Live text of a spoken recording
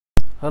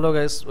Hello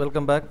guys,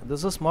 welcome back.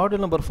 This is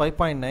module number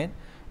 5.9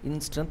 in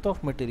strength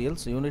of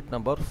materials unit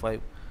number 5.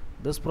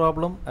 This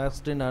problem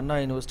asked in Anna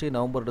University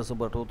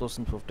November-December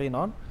 2015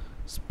 on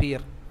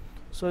sphere.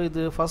 So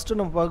இது first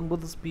நம்ம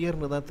பார்க்கும்போது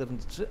ஸ்பியர்னு தான்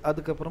தெரிஞ்சிச்சு.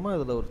 அதுக்கப்புறமா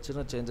இதில் ஒரு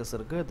சின்ன சேஞ்சஸ்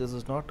இருக்குது. திஸ்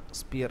இஸ் நாட்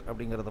ஸ்பியர்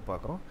அப்படிங்கிறத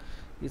பார்க்குறோம்.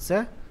 It's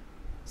a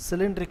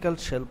cylindrical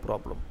shell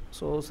problem.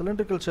 So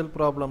cylindrical shell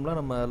problemல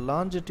நம்ம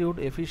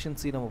longitude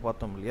efficiency நம்ம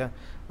பார்த்தோம் இல்லையா,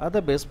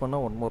 அதை பேஸ்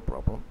பண்ண one more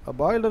problem. A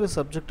boiler is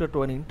subjected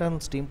to an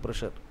internal steam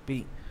pressure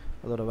P.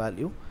 அதோட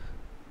வேல்யூ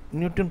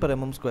நியூட்டன் per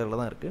mm ஸ்கொயரில்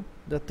தான் இருக்குது.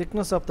 The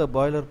thickness of the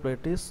boiler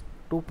plate is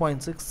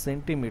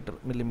 2.6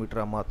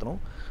 millimeter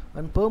மாற்றணும்.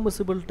 And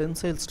permissible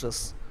tensile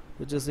stress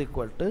which is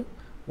equal to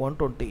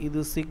 120.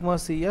 இது sigma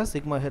c या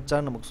sigma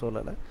h நமக்கு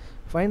சொல்லலை.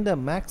 Find the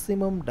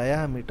maximum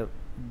diameter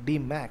d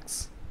max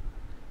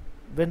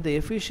when the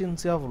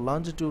efficiency of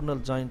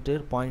longitudinal joint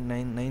is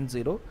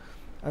 0.990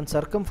 and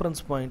circumference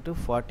point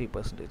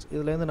 40%.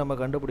 இதிலேருந்து நம்ம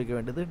கண்டுபிடிக்க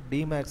வேண்டியது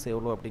d max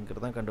எவ்வளோ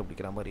அப்படிங்கிறது தான்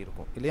கண்டுபிடிக்கிற மாதிரி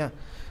இருக்கும் இல்லையா.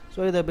 ஸோ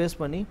இதை பேஸ்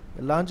பண்ணி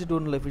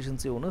longitudinal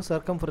efficiency ஒன்று,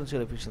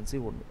 circumferential efficiency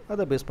ஒன்று,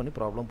 அதை பேஸ் பண்ணி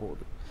ப்ராப்ளம்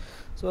போகுது.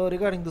 ஸோ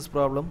ரிகார்டிங் திஸ்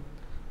ப்ராப்ளம்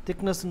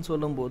திக்னஸ்ன்னு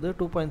சொல்லும்போது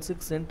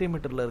 2.6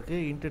 சென்டிமீட்டரில் இருக்குது,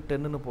 இன்ட்டு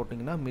 10ன்னு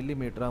போட்டிங்கன்னா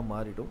மில்லிமீட்டராக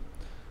மாறிடும்.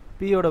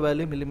 பியோட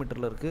வேல்யூ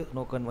மில்லிமீட்டரில் இருக்குது,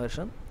 no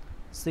conversion.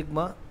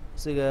 Sigma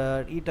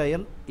eta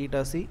L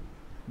eta C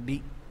D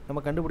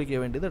நம்ம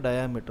கண்டுபிடிக்க வேண்டியது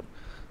diameter.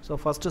 So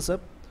first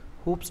step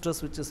hoop stress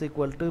which is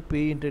equal to P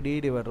into D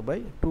divided by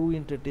 2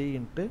 into T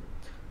into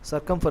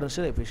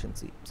circumferential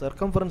efficiency.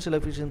 Circumferential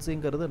efficiency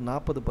இங்கிறது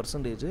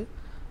 40%,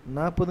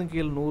 40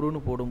 கீழ்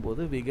 100ன்னு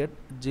போடும்போது we get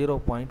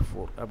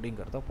 0.4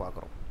 அப்படிங்கிறத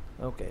பார்க்குறோம்.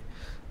 Okay,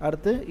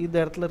 அடுத்து இந்த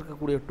இடத்துல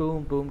இருக்கக்கூடிய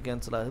 2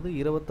 கேன்சல் ஆகுது.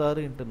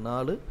 26 into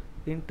 4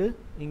 இன்ட்டு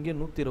இங்கே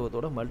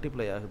 120ஓட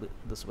மல்டிப்ளை ஆகுது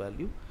this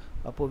வேல்யூ.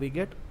 அப்போ we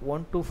get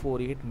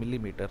 1248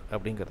 millimeter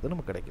அப்படிங்கிறது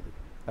நமக்கு கிடைக்குது.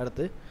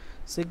 அடுத்து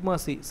sigma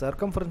c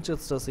circumferential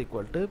stress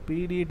equal to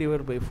PD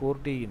divided by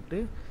 4T into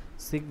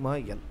sigma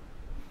L.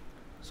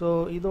 So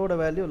இதோட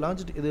வேல்யூ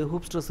இது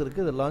ஹூப் ஸ்ட்ரெஸ்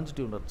இருக்குது, இது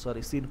லாஞ்சிடியூனல்,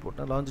 சாரி சீன்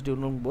போட்டேன்,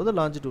 லாஞ்சிடியூனல் போது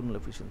longitudinal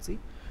efficiency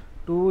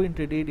 2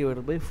 into D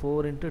divided by 4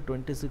 into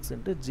 26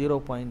 into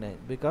 0.9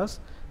 because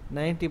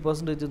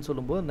 90%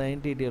 சொல்லும்போது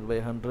 90 divided by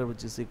 100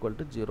 which is equal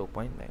to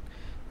 0.9.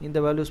 இந்த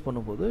values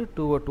பண்ணும்போது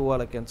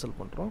 2ஆல் cancel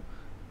பண்ணுறோம்.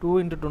 2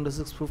 into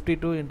 26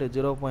 52 into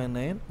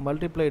 0.9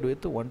 multiplied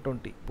with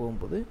 120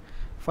 போகும்போது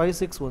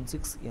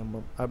 5616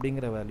 mm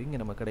அப்படிங்கிற வேல்யூ இங்கே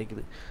நம்ம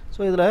கிடைக்குது. ஸோ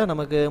இதில்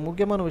நமக்கு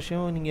முக்கியமான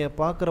விஷயம், நீங்கள்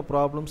பார்க்குற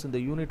ப்ராப்ளம்ஸ் இந்த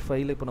யூனிட்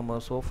 5ல் இப்போ நம்ம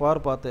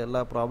சோஃபார் பார்த்த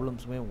எல்லா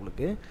ப்ராப்ளம்ஸுமே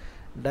உங்களுக்கு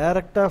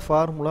டைரெக்டாக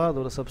ஃபார்முலா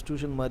அதோட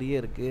சப்ஸ்டியூஷன் மாதிரியே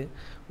இருக்குது.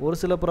 ஒரு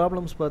சில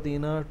ப்ராப்ளம்ஸ்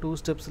பார்த்தீங்கன்னா 2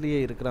 ஸ்டெப்ஸ்லேயே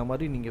இருக்கிற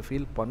மாதிரி நீங்கள்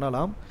ஃபீல்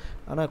பண்ணலாம்.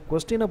 ஆனால்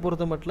கொஸ்டினை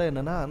பொறுத்த மட்டும்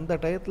என்னென்னா அந்த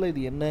டயத்தில்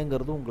இது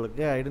என்னங்கிறது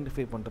உங்களுக்கு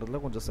ஐடென்டிஃபை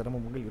பண்ணுறதுல கொஞ்சம்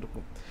சிரமங்கள்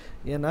இருக்கும்.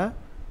 ஏன்னா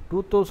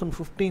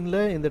 2015ல்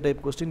இந்த டைப்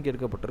கொஸ்டின்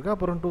கேட்கப்பட்டிருக்கு,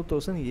 அப்புறம்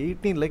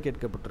 2018ல்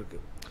கேட்கப்பட்டிருக்கு.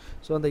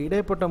 ஸோ அந்த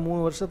இடைப்பட்ட 3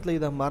 வருஷத்தில்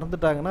இதை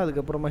மறந்துட்டாங்கன்னா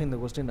அதுக்கப்புறமா இந்த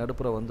கொஸ்டின்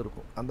நடுப்புற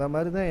வந்திருக்கும். அந்த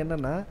மாதிரி தான்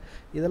என்னென்னா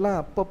இதெல்லாம்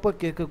அப்பப்போ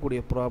கேட்கக்கூடிய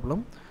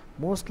ப்ராப்ளம்.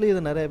 மோஸ்ட்லி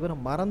இதை நிறைய பேர்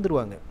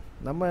மறந்துடுவாங்க.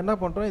 நம்ம என்ன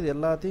பண்ணுறோம், இது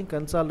எல்லாத்தையும்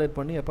கன்சால்டேட்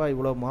பண்ணி எப்பா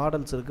இவ்வளோ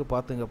மாடல்ஸ் இருக்குது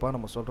பார்த்துங்கப்பா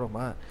நம்ம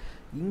சொல்கிறோமா.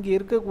 இங்கே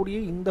இருக்கக்கூடிய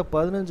இந்த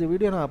 15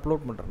 வீடியோ நான்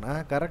அப்லோட் பண்ணுறேன்னா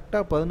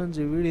கரெக்டாக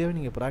 15 வீடியோவை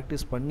நீங்கள்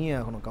ப்ராக்டிஸ் பண்ணியே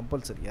ஆகணும்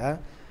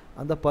கம்பல்சரியாக.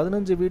 அந்த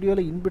 15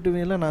 வீடியோவில்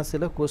இன்பிட்வீனில் நான்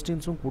சில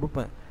கொஸ்டின்ஸும்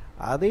கொடுப்பேன்.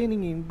 அதையும்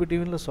நீங்கள்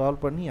இன்பிட்வீனில்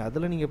சால்வ் பண்ணி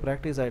அதில் நீங்கள்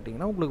ப்ராக்டிஸ்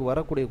ஆகிட்டிங்கன்னா உங்களுக்கு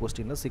வரக்கூடிய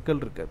கொஸ்டினில் சிக்கல்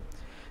இருக்காது.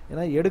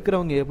 ஏன்னா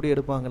எடுக்கிறவங்க எப்படி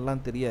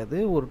எடுப்பாங்கலாம் தெரியாது.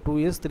 ஒரு 2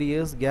 years 3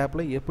 years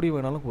கேப்பில் எப்படி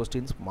வேணாலும்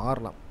கொஸ்டின்ஸ்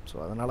மாறலாம். ஸோ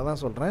அதனால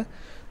தான் சொல்கிறேன்,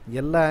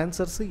 எல்லா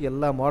ஆன்சர்ஸு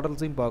எல்லா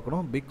மாடல்ஸையும்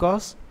பார்க்கணும்.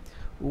 பிகாஸ்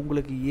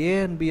உங்களுக்கு ஏ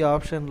அண்ட் பி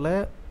ஆப்ஷனில்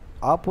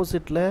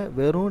ஆப்போசிட்டில்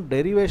வெறும்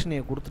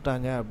டெரிவேஷனை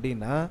கொடுத்துட்டாங்க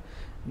அப்படின்னா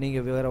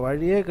நீங்கள் வேறு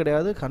வழியே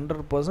கிடையாது,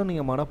 100%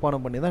 நீங்கள்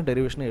மனப்பாடம் பண்ணி தான்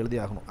டெரிவேஷனை எழுதி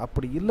ஆகணும்.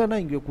 அப்படி இல்லைன்னா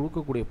இங்கே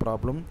கொடுக்கக்கூடிய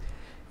problem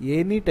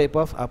any type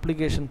of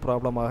application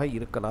ப்ராப்ளமாக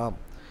இருக்கலாம்,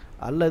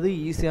 அல்லது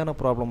ஈஸியான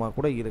ப்ராப்ளமாக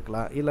கூட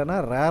இருக்கலாம், இல்லைனா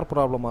ரேர்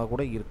ப்ராப்ளமாக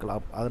கூட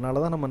இருக்கலாம்.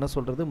 அதனால தான் நம்ம என்ன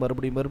சொல்கிறது,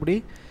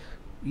 மறுபடி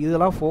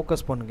இதெல்லாம்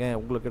ஃபோக்கஸ் பண்ணுங்கள்.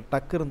 உங்களுக்கு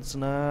டக்கு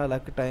இருந்துச்சுன்னா,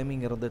 லக்கு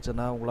டைமிங்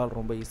இருந்துச்சுன்னா உங்களால்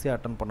ரொம்ப ஈஸியாக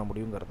அட்டன் பண்ண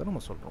முடியுங்கிறத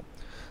நம்ம சொல்கிறோம்.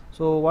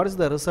 So what is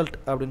the result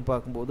அப்படின்னு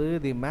பார்க்கும்போது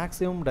the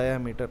maximum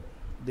diameter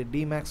the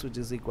D Max which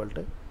is equal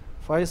to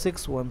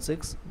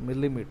 5616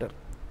 millimeter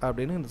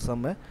அப்படின்னு இந்த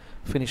சம்மை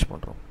ஃபினிஷ்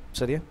பண்ணுறோம்.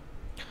 சரியா?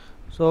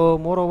 ஸோ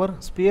மோரோவர்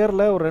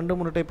ஸ்பியரில் ஒரு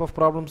 2-3 டைப் ஆஃப்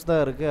ப்ராப்ளம்ஸ் தான்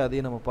இருக்குது,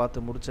 அதையும் நம்ம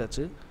பார்த்து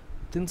முடிச்சாச்சு.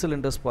 தின்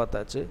சிலிண்டர்ஸ்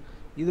பார்த்தாச்சு.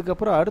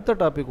 இதுக்கப்புறம் அடுத்த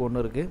டாபிக்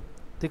ஒன்று இருக்குது,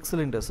 திக்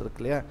சிலிண்டர்ஸ் இருக்கு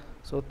இல்லையா.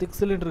 ஸோ திக்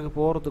சிலிண்டருக்கு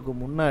போகிறதுக்கு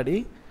முன்னாடி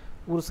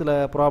ஒரு சில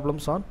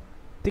ப்ராப்ளம்ஸ் ஆன்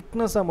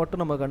திக்னஸை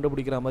மட்டும் நம்ம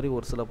கண்டுபிடிக்கிற மாதிரி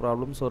ஒரு சில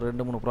ப்ராப்ளம்ஸ், ஒரு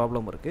 2-3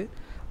 ப்ராப்ளம் இருக்குது.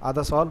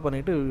 அதை சால்வ்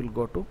பண்ணிவிட்டு we will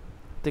go to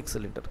thick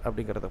cylinder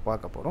அப்படிங்கிறத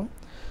பார்க்க போகிறோம்.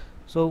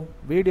 ஸோ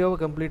வீடியோவை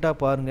கம்ப்ளீட்டாக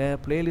பாருங்கள்.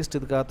 ப்ளேலிஸ்ட்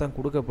இதுக்காக தான்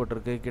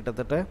கொடுக்கப்பட்டிருக்கு.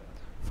 கிட்டத்தட்ட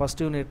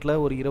ஃபஸ்ட் யூனிட்டில்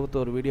ஒரு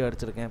 21 வீடியோ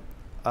அடிச்சிருக்கேன்.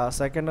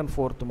 செகண்ட் அண்ட்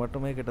ஃபோர்த்து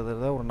மட்டுமே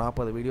கிட்டத்தட்ட ஒரு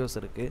 40 வீடியோஸ்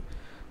இருக்குது.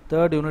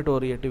 தேர்ட் யூனிட்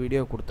ஒரு 8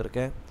 வீடியோ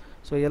கொடுத்துருக்கேன்.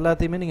 ஸோ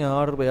எல்லாத்தையுமே நீங்கள்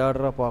ஆர்டர் பை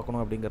ஆர்டராக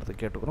பார்க்கணும் அப்படிங்கிறது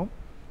கேட்டுக்கிறோம்.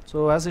 So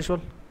as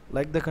usual,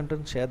 like the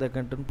content, share the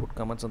content, put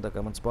comments in the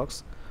comments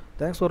box.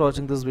 Thanks for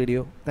watching this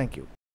video. Thank you.